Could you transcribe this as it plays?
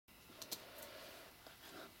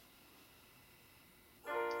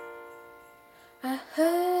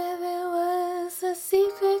a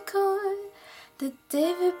secret chord that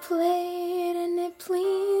David played and it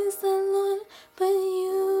pleased the Lord. But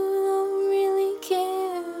you don't really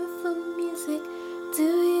care for music, do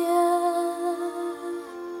ya?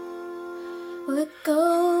 Well, it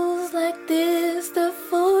goes like this: the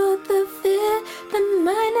fourth, the fifth, the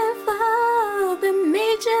minor fall, the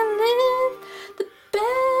major lift, the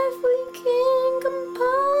baffle king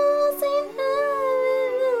composing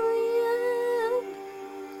hallelujah,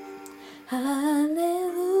 hallelujah,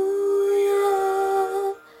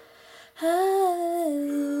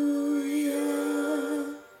 hallelujah,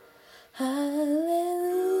 hallelujah,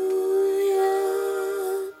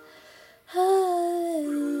 hallelujah.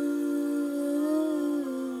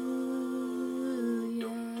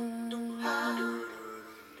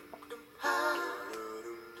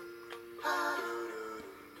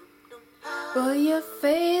 Well, your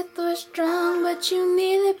faith was strong, but you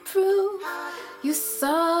needed proof. You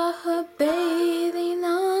saw her bathing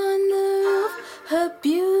on the roof, her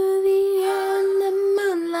beauty and the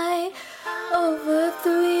moonlight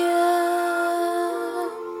overthrew you.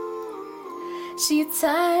 She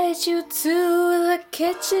tied you to the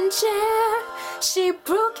kitchen chair, she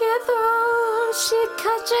broke your throat, she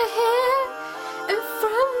cut your hair, and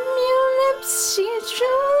from your lips she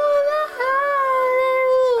drew the hallelujah,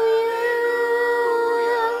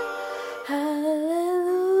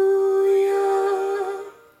 hallelujah,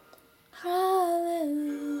 hallelujah,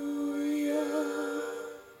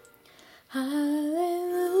 hallelujah,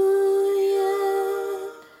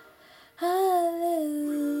 hallelujah.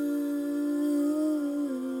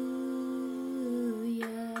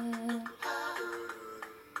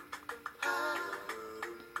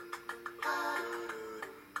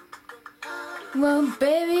 Well,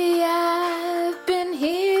 baby, I've been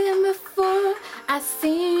here before. I've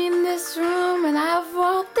seen this room and I've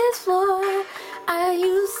walked this floor. I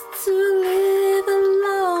used to live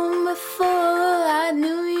alone before I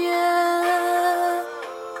knew you,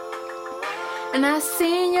 and I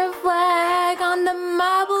seen your flag on the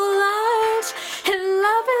marble arch. And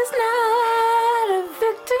love is not a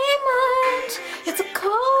victory march, it's a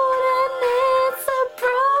cold and it's a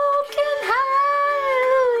broken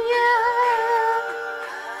hallelujah,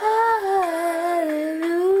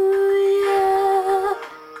 hallelujah,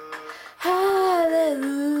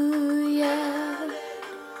 hallelujah,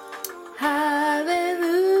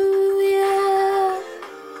 hallelujah,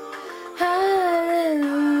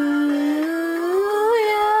 hallelujah.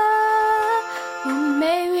 Well,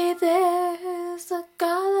 maybe there's a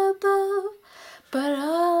God above, but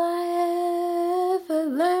all I ever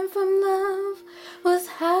learned from love was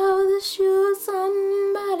how to shoot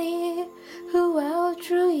somebody who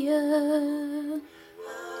outdrew you.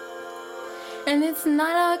 And it's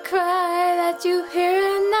not a cry that you hear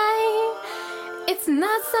at night, it's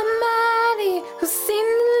not somebody who's seen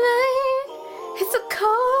the light, it's a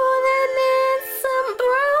cold